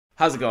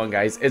How's it going,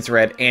 guys? It's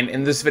Red, and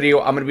in this video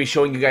I'm going to be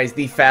showing you guys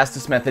the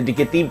fastest method to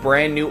get the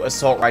brand new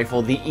assault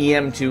rifle, the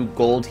EM2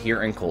 Gold,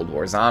 here in Cold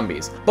War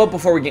Zombies. But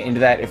before we get into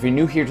that, if you're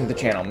new here to the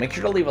channel, make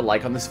sure to leave a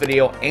like on this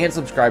video and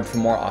subscribe for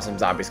more awesome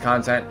zombies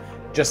content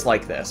just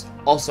like this.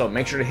 Also,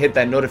 make sure to hit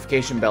that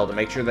notification bell to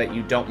make sure that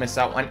you don't miss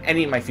out on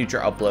any of my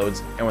future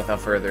uploads. And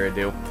without further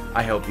ado,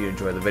 I hope you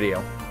enjoy the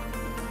video.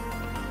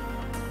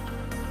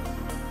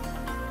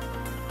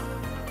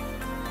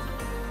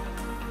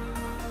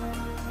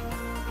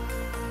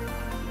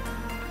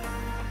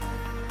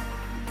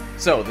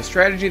 So, the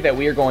strategy that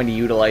we are going to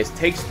utilize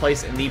takes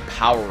place in the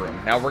power room.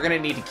 Now, we're going to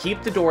need to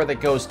keep the door that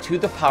goes to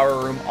the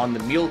power room on the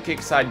mule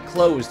kick side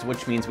closed,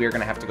 which means we are going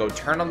to have to go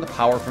turn on the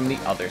power from the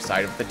other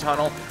side of the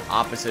tunnel,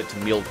 opposite to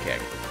mule kick.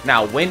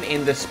 Now, when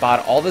in this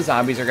spot, all the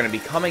zombies are going to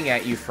be coming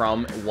at you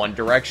from one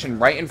direction,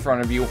 right in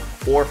front of you,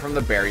 or from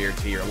the barrier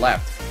to your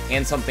left.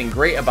 And something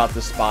great about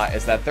this spot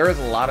is that there is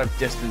a lot of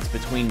distance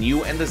between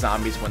you and the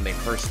zombies when they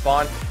first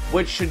spawn,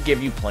 which should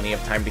give you plenty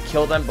of time to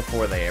kill them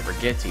before they ever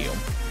get to you.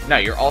 Now,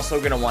 you're also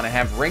going to want to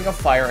have Ring of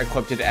Fire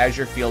equipped as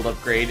your field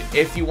upgrade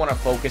if you want to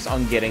focus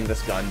on getting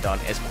this gun done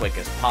as quick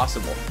as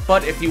possible.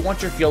 But if you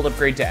want your field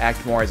upgrade to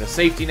act more as a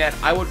safety net,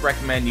 I would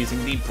recommend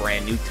using the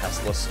brand new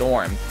Tesla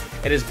Storm.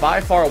 It is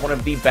by far one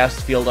of the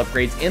best field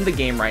upgrades in the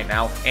game right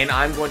now, and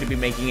I'm going to be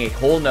making a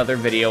whole nother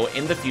video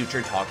in the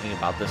future talking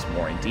about this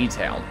more in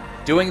detail.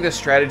 Doing this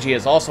strategy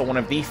is also one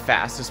of the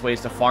fastest ways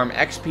to farm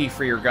XP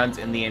for your guns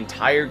in the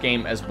entire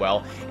game as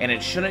well, and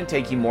it shouldn't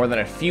take you more than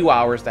a few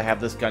hours to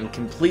have this gun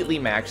completely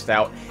maxed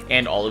out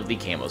and all of the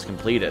camos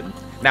completed.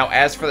 Now,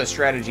 as for the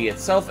strategy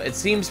itself, it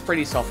seems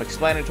pretty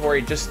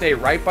self-explanatory. Just stay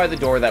right by the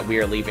door that we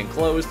are leaving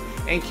closed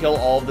and kill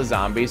all of the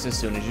zombies as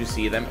soon as you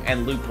see them,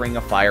 and loop Ring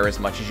of Fire as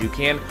much as you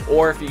can,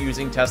 or if you're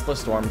using Tesla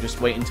Storm,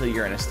 just wait until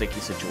you're in a sticky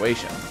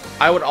situation.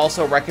 I would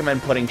also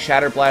recommend putting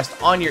Shatter Blast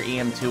on your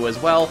EM2 as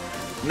well,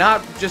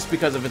 not just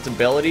because of its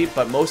ability,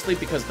 but mostly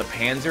because the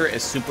Panzer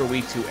is super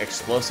weak to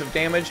explosive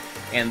damage,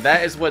 and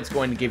that is what's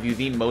going to give you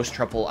the most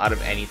trouble out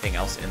of anything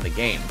else in the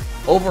game.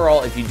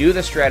 Overall, if you do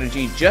the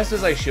strategy just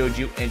as I showed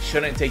you, it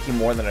shouldn't take you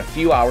more than a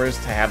few hours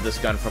to have this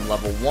gun from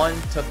level 1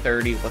 to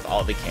 30 with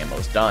all the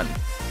camos done.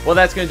 Well,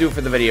 that's going to do it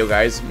for the video,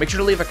 guys. Make sure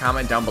to leave a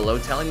comment down below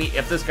telling me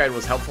if this guide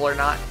was helpful or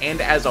not,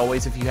 and as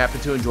always, if you happen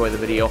to enjoy the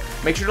video,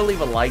 make sure to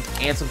leave a like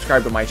and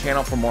subscribe to my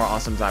channel for more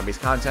awesome zombies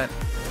content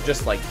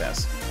just like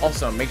this.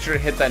 Also, make sure to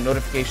hit that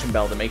notification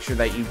bell to make sure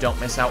that you don't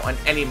miss out on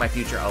any of my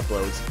future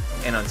uploads.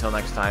 And until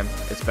next time,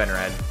 it's been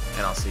Red,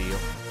 and I'll see you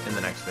in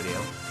the next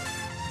video.